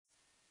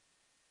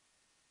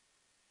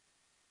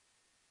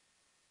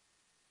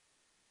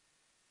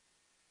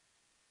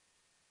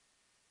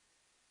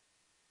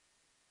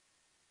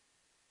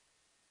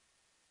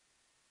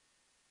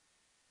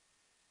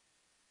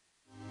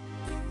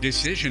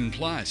Decision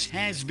Plus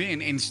has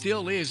been and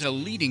still is a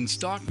leading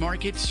stock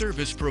market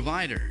service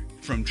provider.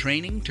 From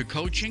training to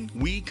coaching,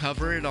 we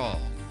cover it all.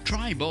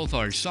 Try both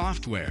our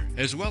software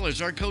as well as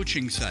our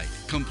coaching site,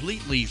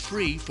 completely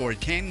free for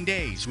 10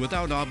 days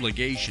without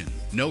obligation.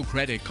 No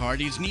credit card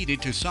is needed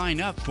to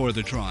sign up for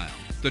the trial.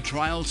 The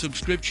trial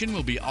subscription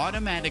will be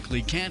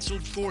automatically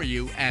canceled for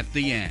you at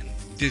the end.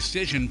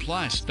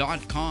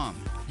 DecisionPlus.com,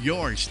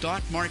 your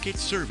stock market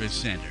service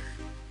center.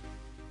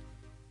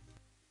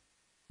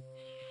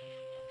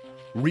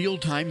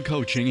 Real-time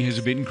coaching has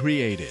been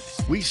created.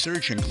 We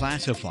search and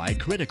classify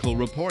critical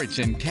reports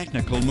and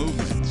technical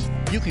movements.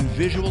 You can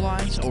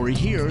visualize or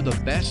hear the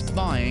best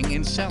buying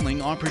and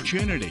selling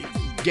opportunities.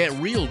 Get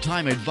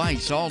real-time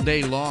advice all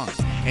day long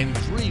and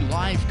 3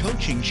 live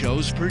coaching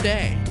shows per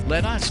day.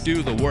 Let us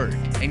do the work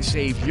and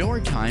save your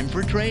time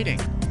for trading.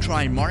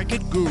 Try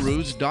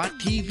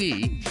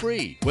MarketGurus.tv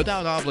free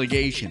without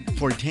obligation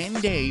for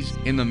 10 days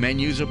in the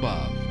menus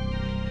above.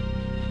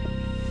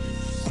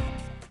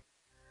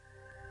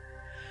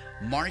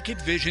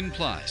 Market Vision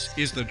Plus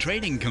is the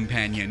trading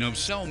companion of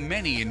so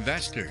many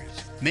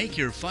investors. Make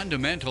your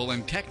fundamental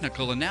and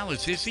technical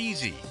analysis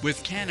easy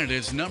with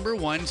Canada's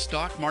 #1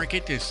 stock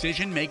market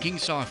decision-making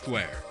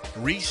software.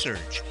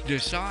 Research,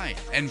 decide,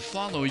 and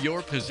follow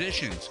your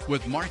positions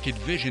with Market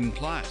Vision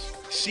Plus.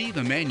 See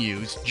the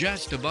menus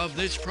just above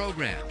this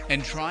program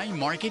and try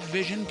Market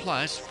Vision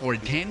Plus for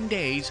 10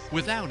 days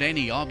without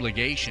any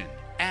obligation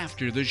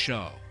after the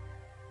show.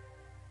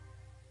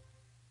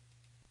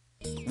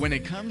 When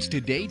it comes to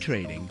day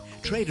trading,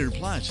 Trader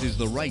Plus is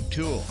the right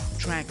tool.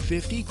 Track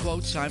 50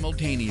 quotes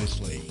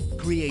simultaneously,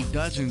 create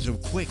dozens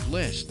of quick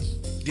lists,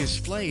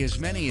 display as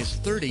many as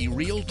 30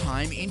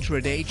 real-time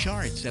intraday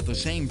charts at the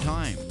same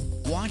time.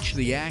 Watch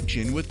the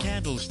action with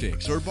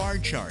candlesticks or bar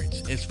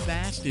charts as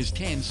fast as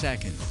 10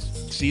 seconds.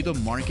 See the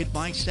market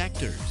by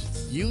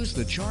sectors. Use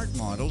the chart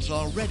models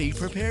already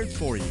prepared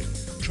for you.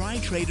 Try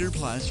Trader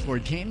Plus for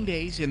 10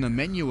 days in the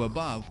menu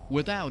above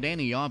without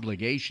any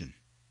obligation.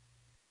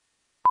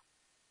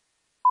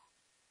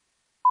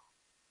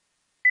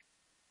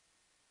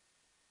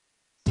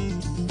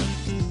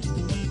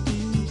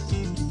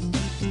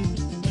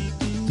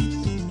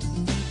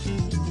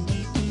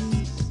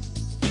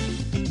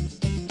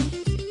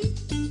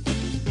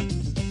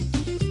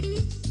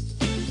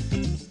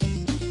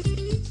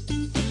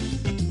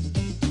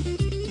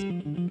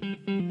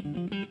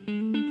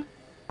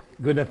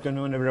 Good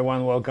afternoon,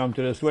 everyone. Welcome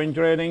to the Swing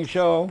Trading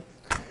Show.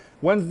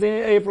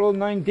 Wednesday, April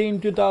 19,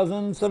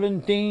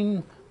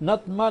 2017.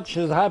 Not much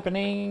is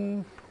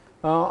happening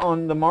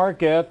on the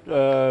market.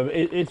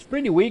 It's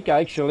pretty weak,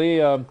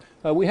 actually.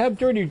 We have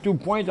 32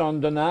 points on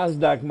the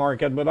NASDAQ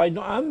market, but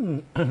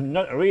I'm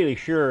not really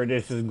sure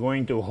this is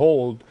going to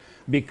hold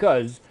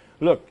because,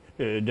 look,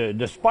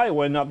 the SPY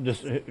went up.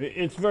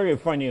 It's very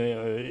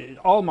funny.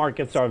 All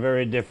markets are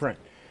very different.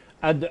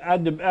 At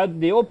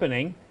the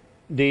opening,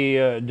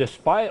 the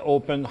SPY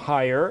opened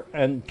higher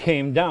and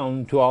came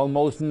down to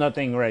almost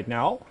nothing right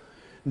now.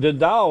 The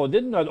Dow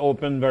did not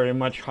open very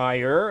much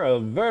higher, a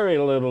very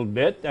little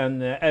bit,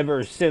 and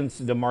ever since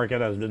the market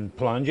has been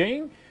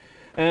plunging.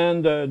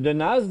 And the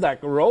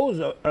NASDAQ rose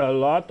a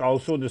lot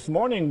also this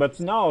morning, but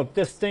now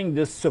testing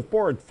this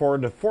support for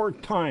the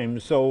 4th time.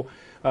 So,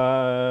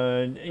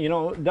 you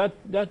know,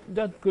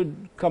 that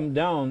could come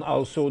down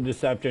also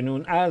this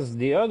afternoon as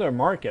the other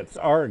markets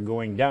are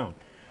going down.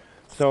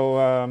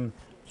 So,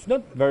 it's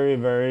not very,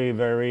 very,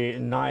 very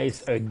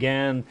nice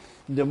again.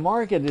 The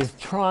market is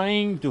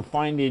trying to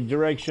find a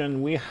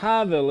direction. We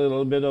have a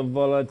little bit of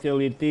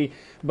volatility,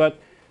 but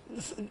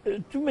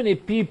too many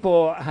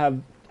people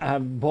have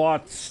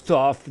bought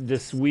stuff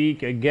this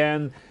week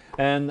again.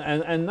 And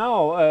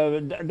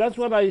now that's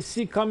what I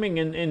see coming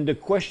in the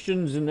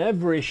questions in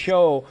every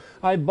show.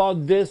 I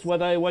bought this,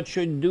 what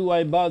should I do?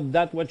 I bought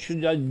that, what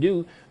should I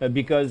do?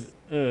 Because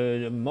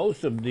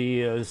most of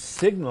the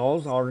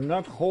signals are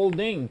not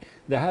holding.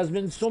 There has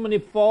been so many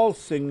false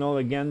signals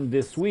again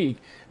this week,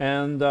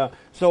 and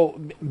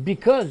so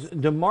because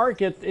the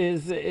market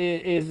is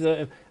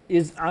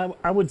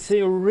I would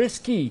say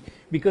risky,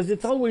 because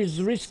it's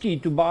always risky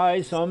to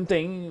buy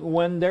something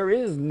when there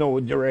is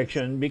no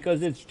direction,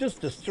 because it's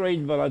just a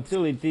straight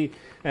volatility,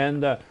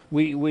 and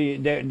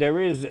there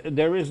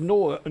is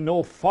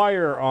no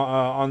fire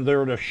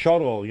under the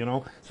shuttle, you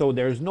know. So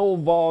there's no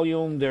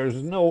volume,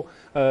 there's no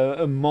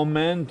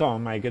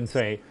momentum, I can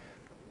say.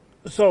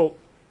 So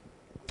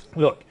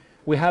look,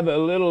 we have a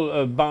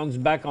little bounce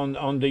back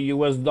on the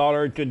US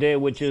dollar today,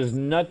 which is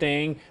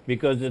nothing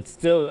because it's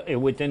still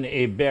within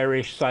a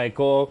bearish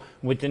cycle,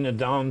 within a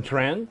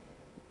downtrend.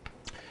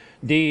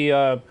 The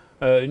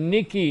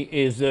Nikkei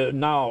is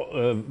now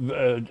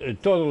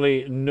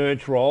totally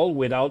neutral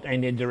without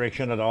any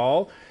direction at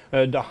all.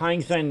 The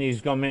Hang Seng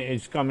is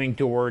coming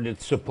toward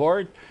its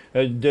support.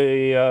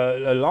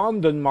 The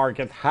London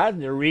market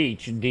had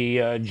reached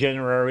the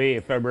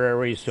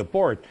January-February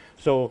support.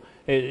 So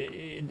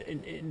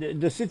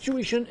the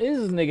situation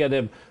is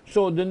negative.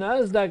 So the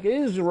Nasdaq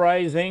is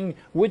rising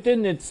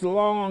within its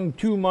long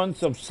 2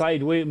 months of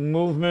sideways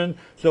movement.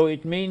 So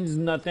it means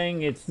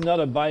nothing. It's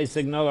not a buy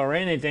signal or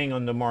anything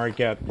on the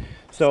market.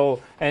 So,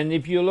 and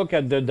if you look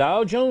at the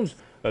Dow Jones,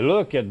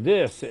 look at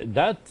this.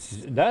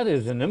 That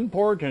is an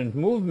important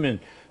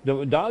movement.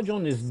 The Dow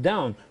Jones is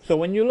down. So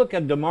when you look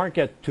at the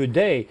market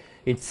today,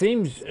 it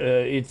seems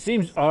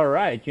all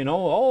right. You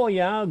know, oh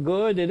yeah,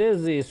 good. It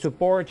is a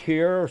support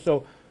here.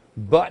 So,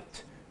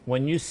 but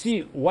when you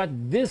see what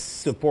this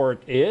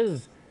support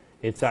is,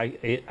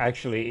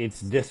 actually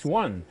it's this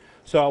one.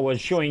 So I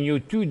was showing you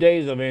 2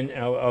 days of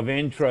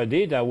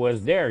intraday that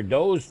was there.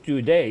 Those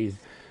 2 days,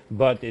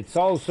 but it's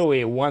also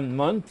a 1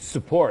 month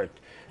support.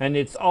 And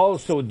it's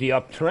also the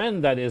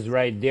uptrend that is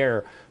right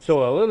there.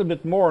 So a little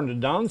bit more on the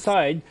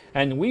downside,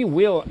 and we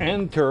will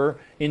enter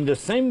in the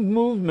same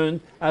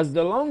movement as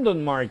the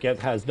London market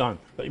has done.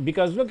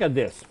 Because look at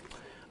this.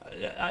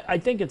 I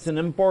think it's an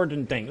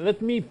important thing.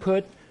 Let me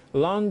put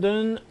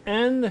London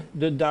and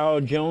the Dow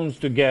Jones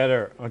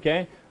together,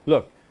 okay?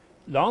 Look,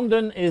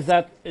 London is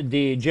at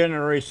the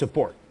January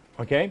support,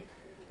 okay?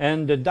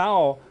 And the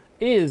Dow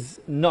is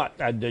not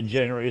at the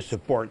January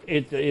support.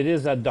 It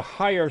is at the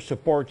higher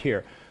support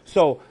here.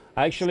 So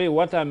actually,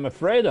 what I'm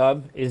afraid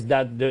of is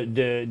that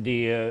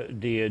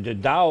the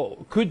Dow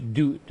could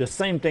do the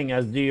same thing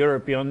as the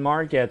European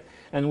market,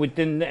 and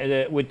within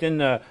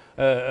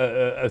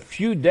a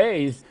few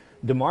days,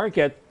 the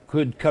market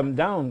could come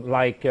down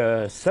like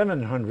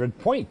 700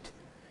 points.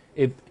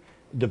 If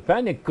the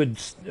panic could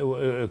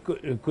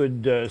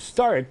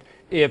start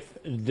if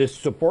this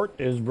support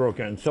is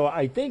broken. So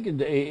I think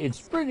it's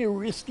pretty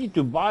risky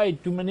to buy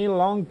too many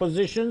long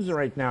positions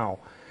right now.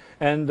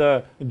 And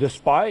the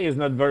SPY is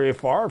not very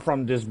far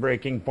from this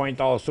breaking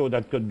point also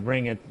that could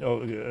bring it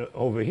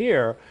over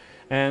here.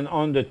 And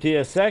on the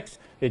TSX,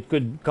 it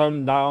could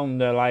come down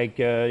like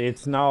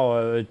it's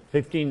now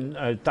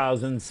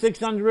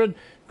 15,600,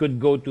 could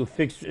go to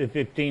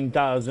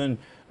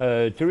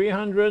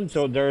 15,300.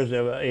 So there's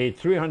a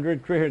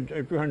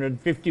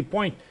 350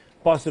 point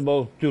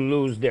possible to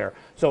lose there.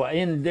 So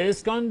in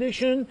this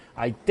condition,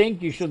 I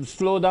think you should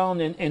slow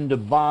down in the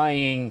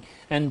buying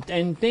and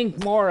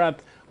think more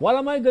at what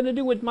am I going to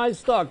do with my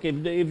stock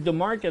if the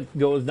market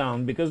goes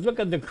down? Because look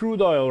at the crude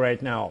oil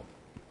right now.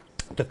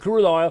 The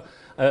crude oil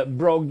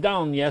broke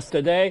down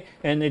yesterday,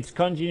 and it's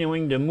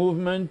continuing the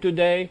movement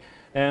today.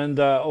 And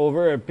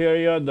over a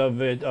period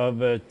of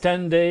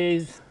 10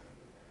 days,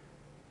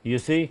 you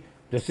see,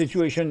 the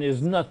situation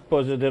is not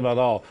positive at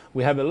all.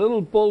 We have a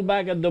little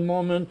pullback at the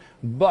moment,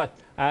 but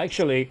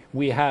actually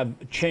we have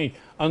change.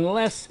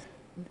 Unless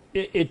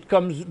it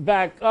comes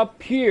back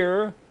up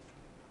here,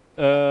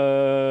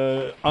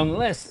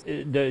 unless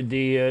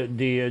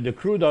the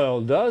crude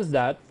oil does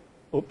that,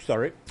 oops,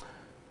 sorry,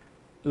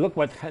 look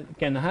what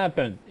can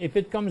happen. If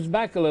it comes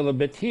back a little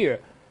bit here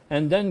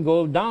and then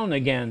go down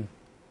again,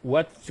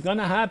 what's going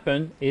to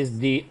happen is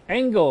the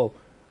angle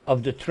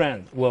of the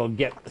trend will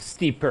get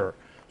steeper.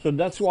 So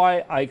that's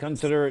why I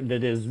consider that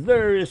it is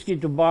very risky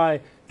to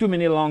buy too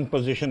many long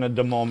positions at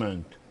the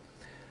moment.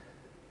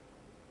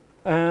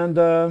 And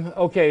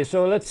okay,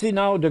 so let's see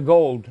now the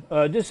gold.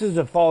 This is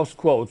a false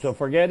quote, so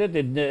forget it.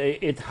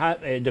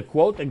 The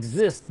quote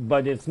exists,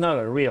 but it's not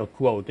a real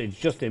quote. It's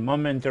just a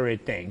momentary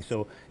thing.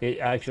 So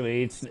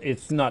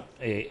it's not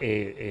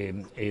a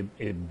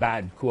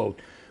bad quote.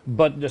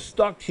 But the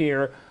stocks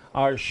here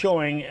are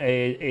showing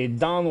a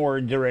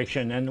downward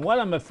direction. And what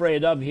I'm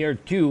afraid of here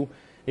too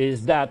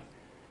is that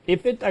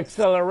if it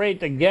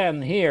accelerates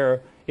again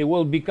here, it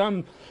will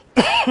become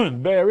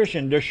bearish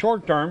in the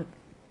short term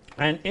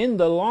and in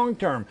the long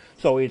term.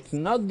 So it's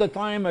not the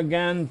time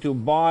again to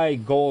buy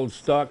gold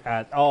stock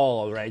at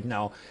all right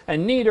now,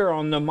 and neither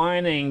on the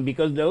mining,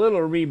 because the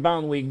little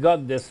rebound we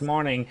got this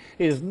morning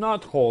is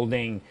not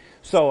holding.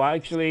 So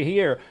actually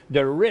here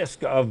the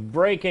risk of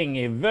breaking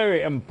a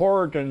very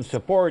important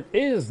support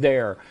is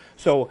there.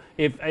 So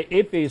if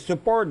a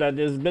support that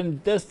has been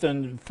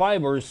tested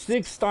 5 or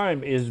 6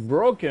 times is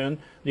broken,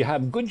 you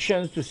have good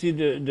chance to see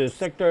the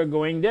sector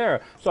going there.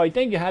 So I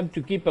think you have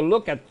to keep a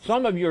look at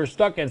some of your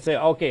stock and say,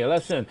 okay,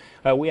 listen,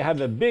 we have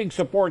a big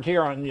support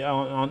here on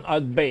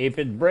Hut Bay. If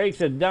it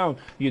breaks it down,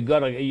 you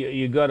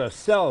gotta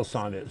sell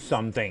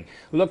something.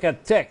 Look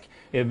at tech.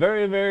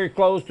 Very, very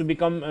close to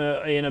become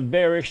in a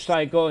bearish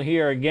cycle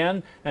here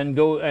again, and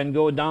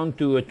go down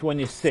to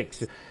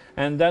 26.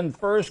 And then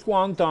First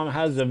Quantum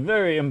has a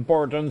very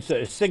important,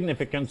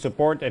 significant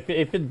support. If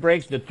it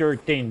breaks the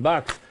 13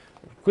 bucks,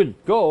 could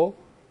go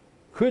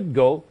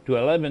to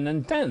 11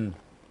 and 10.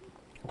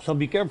 So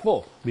be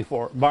careful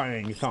before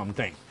buying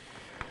something.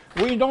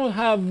 We don't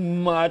have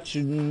much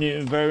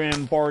very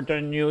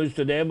important news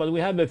today, but we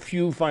have a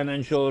few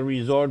financial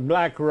results.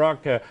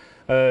 BlackRock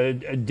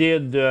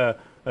did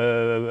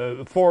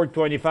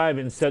 425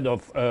 instead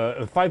of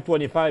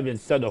 525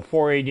 instead of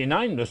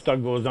 489. The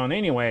stock goes on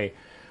anyway.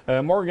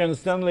 Morgan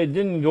Stanley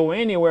didn't go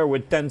anywhere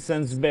with 10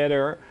 cents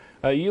better.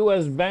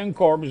 U.S.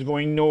 Bancorp is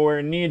going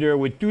nowhere neither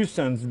with 2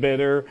 cents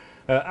better.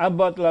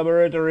 Abbott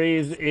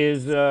Laboratories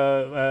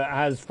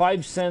has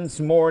 5 cents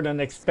more than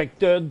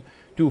expected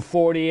to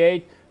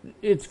 48.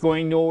 It's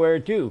going nowhere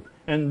too.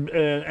 And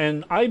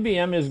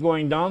IBM is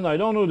going down. I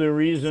don't know the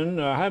reason.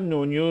 I have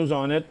no news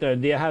on it.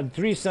 They had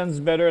 3 cents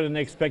better than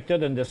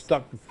expected, and the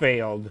stock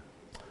failed.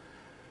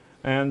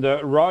 And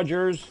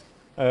Rogers,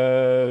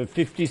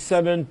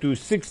 57 to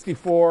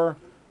 64.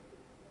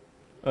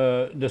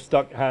 The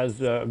stock has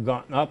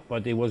gone up,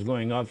 but it was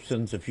going up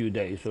since a few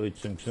days, so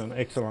it's an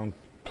excellent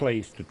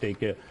place to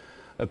take a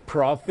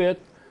profit.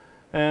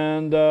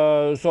 And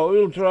so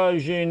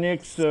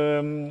Ultragenyx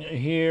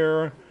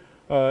here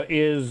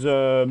is,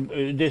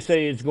 they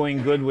say it's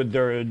going good with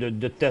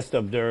the test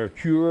of their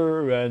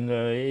cure, and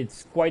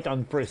it's quite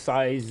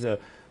unprecise,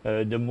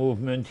 the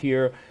movement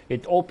here.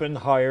 It opened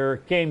higher,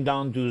 came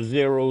down to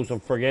zero, so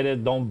forget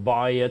it, don't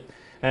buy it.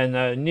 And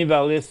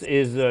Nivalis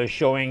is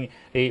showing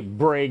a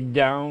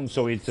breakdown,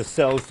 so it's a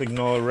sell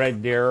signal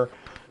right there.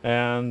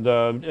 And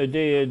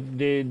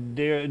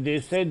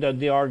they said that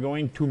they are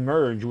going to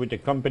merge with a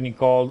company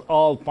called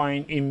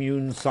Alpine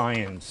Immune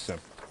Science.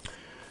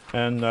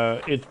 And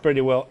it's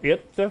pretty well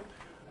it.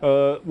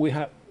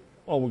 We're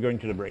going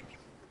to the break.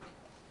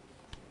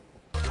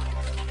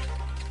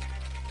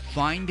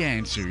 Find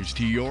answers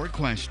to your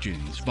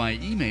questions by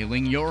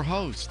emailing your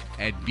host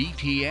at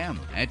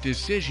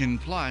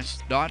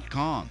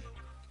btm@decisionplus.com.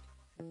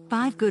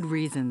 5 good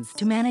reasons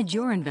to manage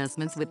your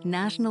investments with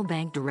National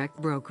Bank Direct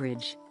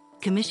Brokerage.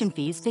 Commission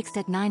fees fixed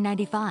at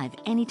 $9.95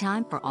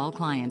 anytime for all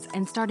clients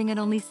and starting at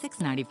only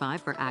 $6.95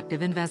 for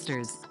active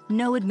investors.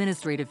 No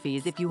administrative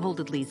fees if you hold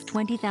at least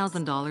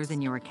 $20,000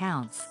 in your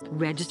accounts.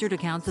 Registered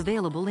accounts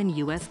available in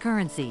U.S.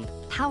 currency.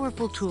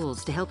 Powerful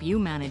tools to help you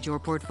manage your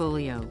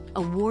portfolio.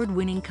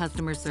 Award-winning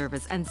customer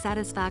service and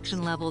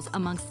satisfaction levels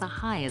amongst the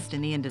highest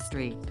in the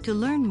industry. To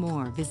learn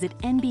more, visit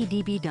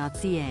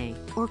nbdb.ca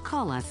or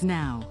call us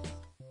now.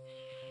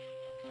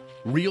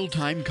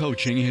 Real-time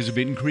coaching has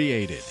been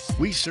created.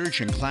 We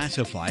search and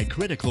classify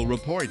critical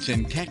reports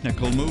and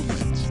technical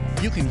movements.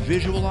 You can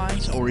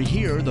visualize or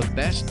hear the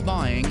best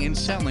buying and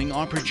selling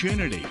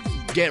opportunities.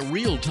 Get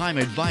real-time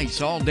advice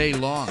all day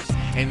long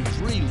and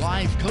 3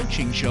 live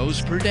coaching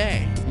shows per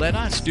day. Let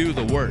us do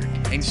the work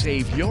and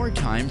save your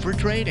time for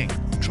trading.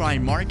 Try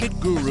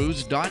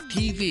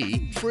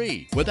marketgurus.tv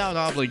free without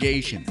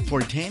obligation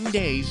for 10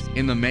 days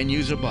in the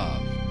menus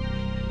above.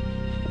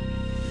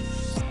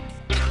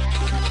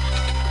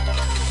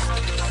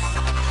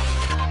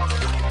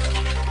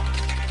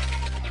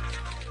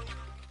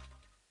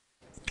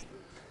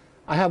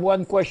 I have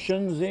one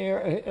question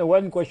here.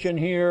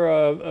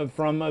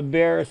 From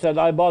Bear said,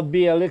 I bought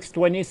BLX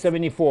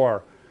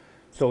 2074.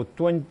 So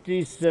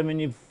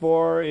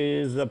 2074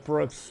 is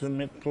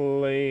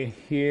approximately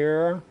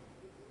here.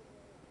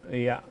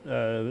 Yeah,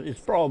 it's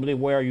probably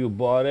where you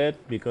bought it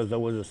because there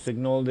was a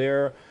signal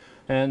there.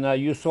 And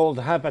you sold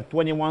half at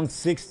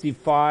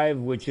 2165,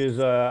 which is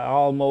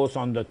almost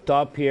on the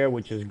top here,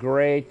 which is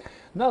great.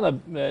 Not a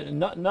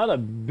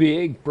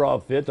big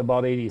profit,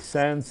 about 80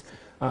 cents.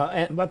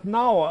 But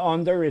now,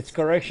 under its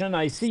correction,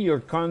 I see your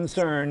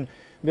concern.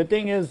 The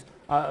thing is,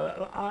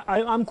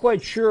 I'm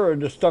quite sure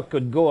the stock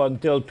could go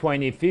until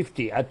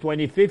 2050. At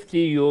 2050,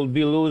 you'll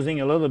be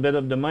losing a little bit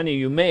of the money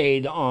you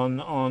made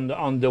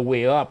on the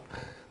way up.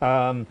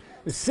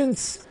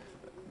 Since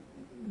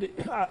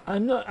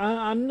I'm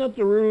not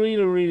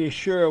really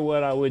sure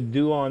what I would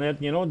do on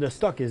it. You know, the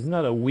stock is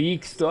not a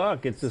weak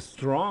stock; it's a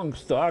strong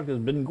stock. It's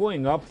been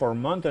going up for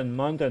month and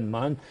month and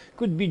month.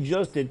 Could be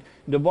just it.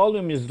 The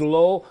volume is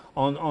low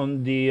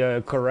on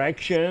the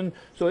correction,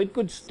 so it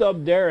could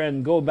stop there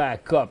and go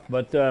back up.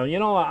 But you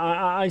know,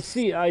 I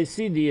see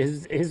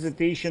the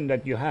hesitation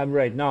that you have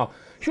right now.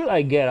 Should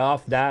I get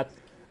off that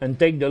and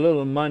take the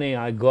little money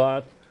I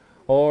got?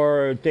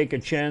 Or take a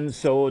chance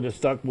so the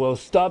stock will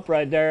stop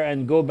right there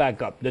and go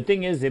back up. The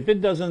thing is, if it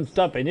doesn't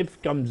stop and if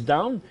it comes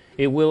down,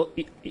 it will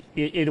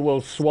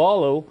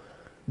swallow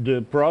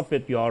the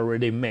profit you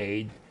already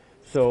made.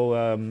 So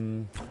I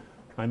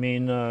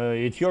mean,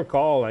 it's your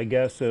call, I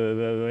guess.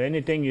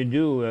 Anything you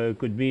do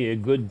could be a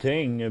good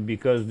thing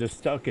because the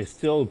stock is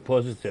still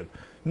positive.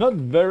 Not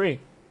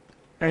very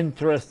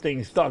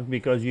interesting stock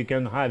because you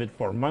can have it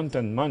for month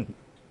and month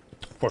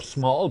for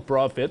small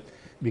profit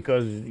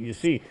because you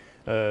see.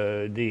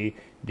 The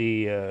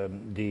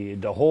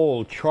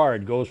whole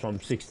chart goes from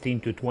 16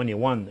 to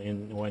 21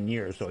 in 1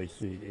 year, so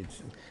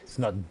it's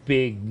not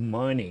big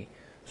money.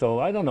 So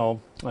I don't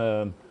know.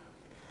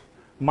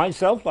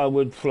 Myself, I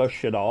would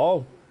flush it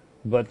all,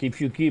 but if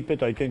you keep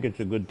it, I think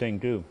it's a good thing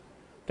too.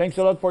 Thanks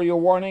a lot for your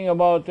warning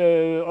about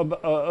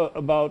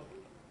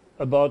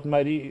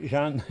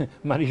Marie-Jeanne,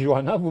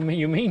 Marie-Joanna.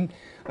 You mean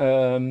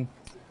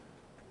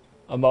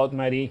about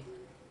Marie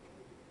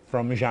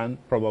from Jeanne,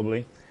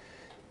 probably.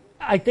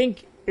 I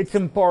think it's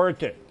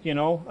important, you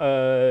know.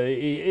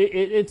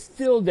 It's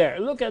still there.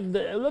 Look at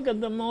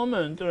the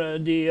moment.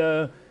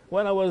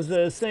 what I was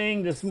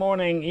saying this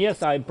morning,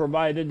 yes, I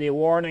provided the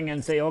warning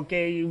and say,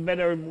 okay, you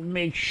better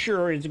make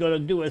sure it's going to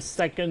do a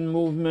second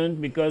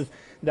movement, because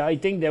I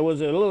think there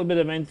was a little bit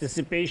of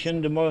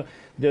anticipation.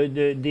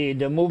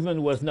 The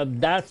movement was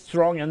not that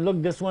strong, and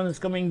look, this one is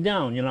coming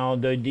down. You know,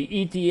 the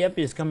ETF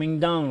is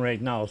coming down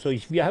right now. So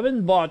if you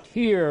haven't bought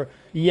here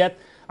yet,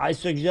 I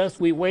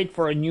suggest we wait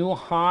for a new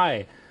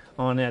high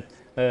on it.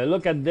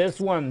 Look at this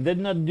one, did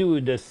not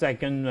do the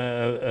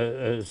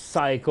second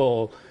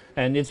cycle,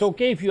 and it's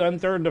okay if you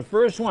enter the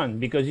first one,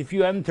 because if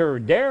you enter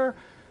there,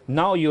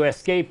 now you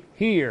escape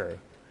here.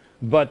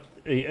 But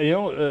you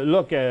know,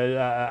 look,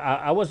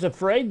 I was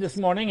afraid this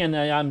morning, and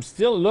I'm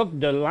still, look,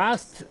 the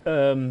last,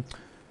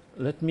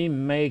 let me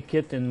make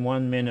it in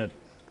 1 minute.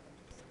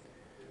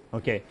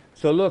 Okay,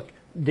 so look,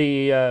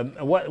 the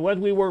what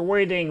we were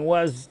waiting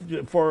was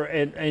for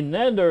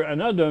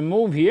another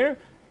move here.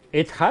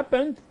 It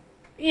happened,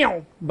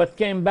 but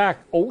came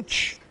back.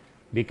 Ouch!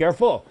 Be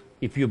careful.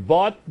 If you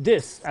bought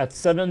this at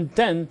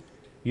 710,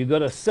 you got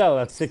to sell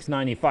at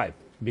 695,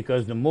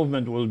 because the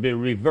movement will be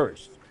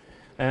reversed.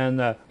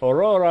 And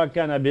Aurora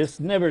Cannabis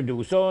never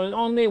do. So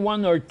only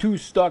one or two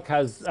stock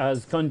has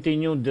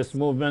continued this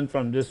movement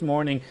from this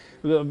morning,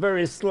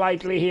 very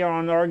slightly here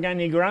on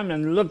Organigram,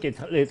 and look,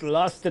 it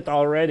lost it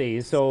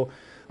already. So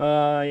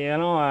you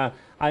know,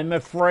 I'm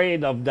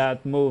afraid of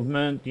that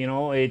movement. You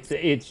know,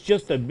 it's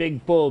just a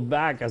big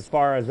pullback as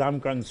far as I'm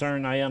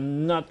concerned. I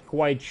am not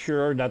quite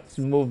sure that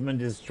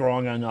movement is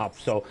strong enough.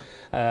 So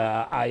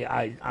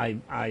I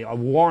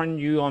warn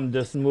you on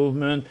this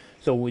movement.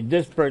 So we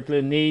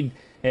desperately need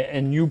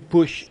a new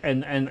push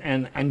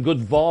and good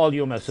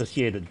volume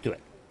associated to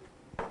it.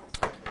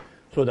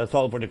 So that's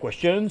all for the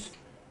questions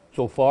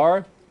so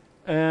far.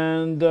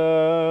 And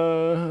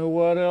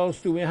what else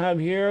do we have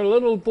here? A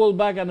little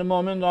pullback at the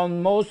moment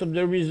on most of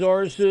the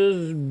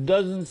resources.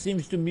 Doesn't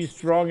seem to be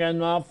strong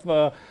enough.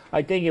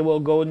 I think it will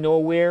go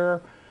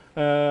nowhere.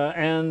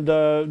 And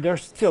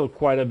there's still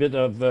quite a bit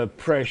of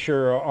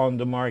pressure on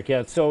the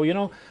market. So, you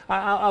know,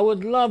 I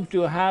would love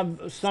to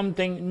have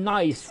something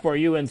nice for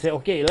you and say,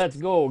 okay, let's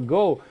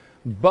go.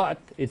 But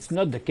it's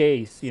not the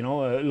case. You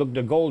know, look,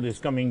 the gold is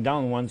coming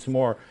down once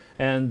more.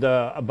 And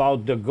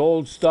about the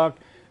gold stock,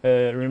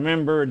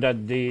 remember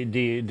that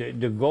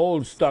the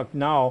gold stock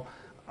now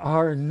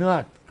are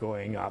not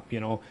going up, you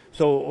know.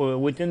 So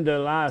within the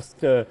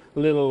last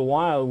little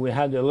while, we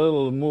had a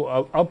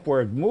little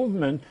upward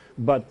movement,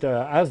 but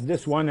as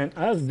this one and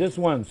as this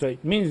one, so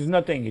it means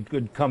nothing. It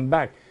could come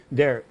back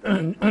there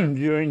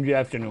during the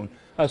afternoon.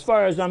 As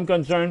far as I'm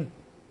concerned,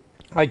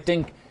 I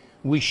think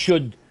we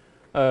should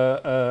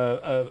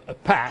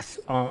pass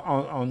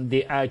on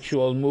the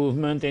actual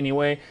movement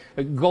anyway.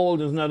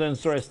 Gold is not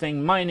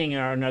interesting, mining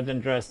are not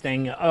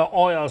interesting,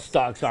 oil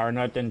stocks are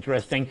not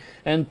interesting,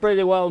 and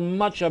pretty well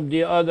much of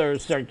the other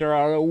sector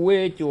are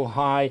way too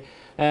high,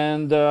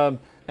 and I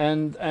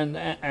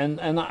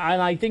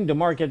think the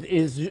market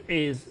is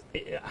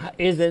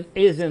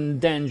in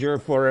danger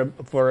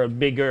for a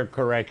bigger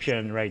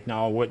correction right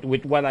now,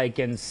 with what I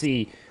can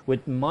see,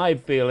 with my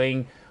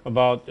feeling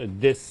about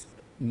this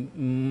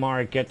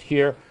market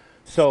here.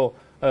 So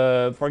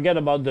forget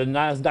about the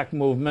Nasdaq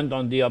movement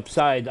on the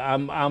upside.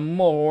 I'm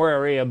more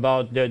worried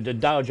about the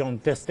Dow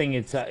Jones testing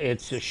it's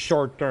a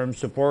short-term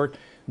support,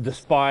 the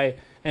SPY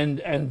and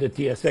the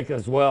TSX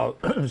as well.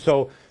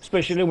 So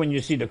especially when you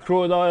see the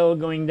crude oil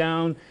going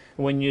down,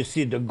 when you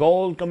see the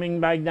gold coming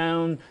back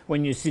down,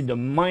 when you see the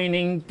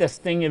mining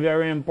testing a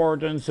very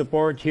important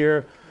support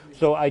here.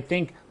 So I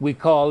think we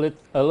call it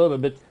a little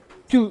bit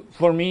too,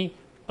 for me,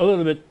 a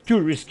little bit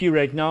too risky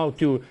right now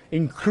to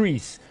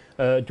increase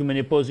too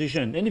many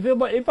positions. And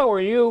if I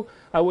were you,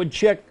 I would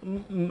check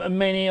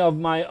many of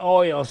my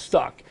oil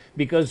stock,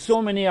 because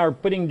so many are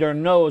putting their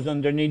nose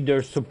underneath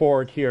their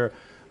support here,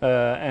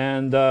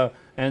 and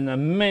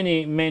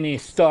many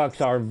stocks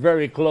are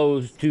very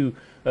close to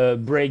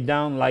break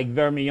down, like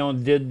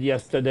Vermilion did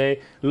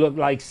yesterday. Look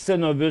like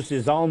Cenovus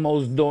is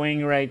almost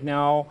doing right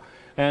now,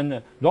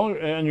 and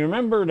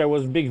remember, there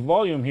was big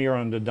volume here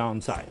on the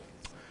downside.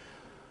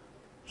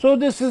 So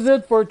this is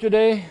it for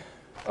today.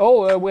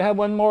 Oh, we have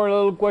one more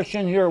little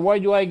question here. Why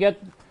do I get,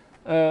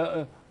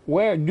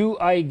 where do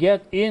I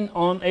get in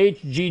on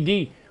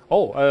HGD?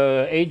 Oh,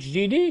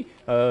 HGD,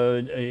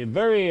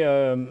 very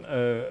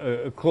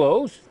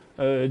close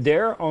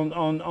there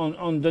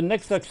on the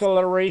next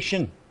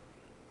acceleration,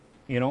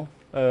 you know,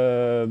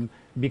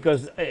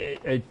 because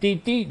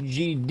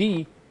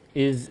TTGD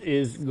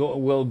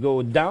will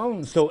go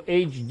down, so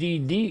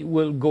HGD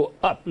will go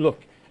up.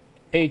 Look,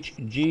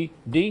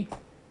 HGD.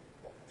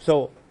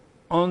 So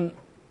on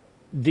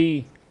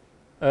the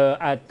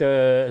at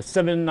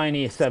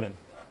 797.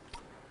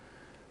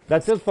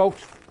 That's it,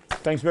 folks.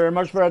 Thanks very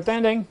much for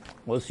attending.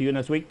 We'll see you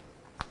next week.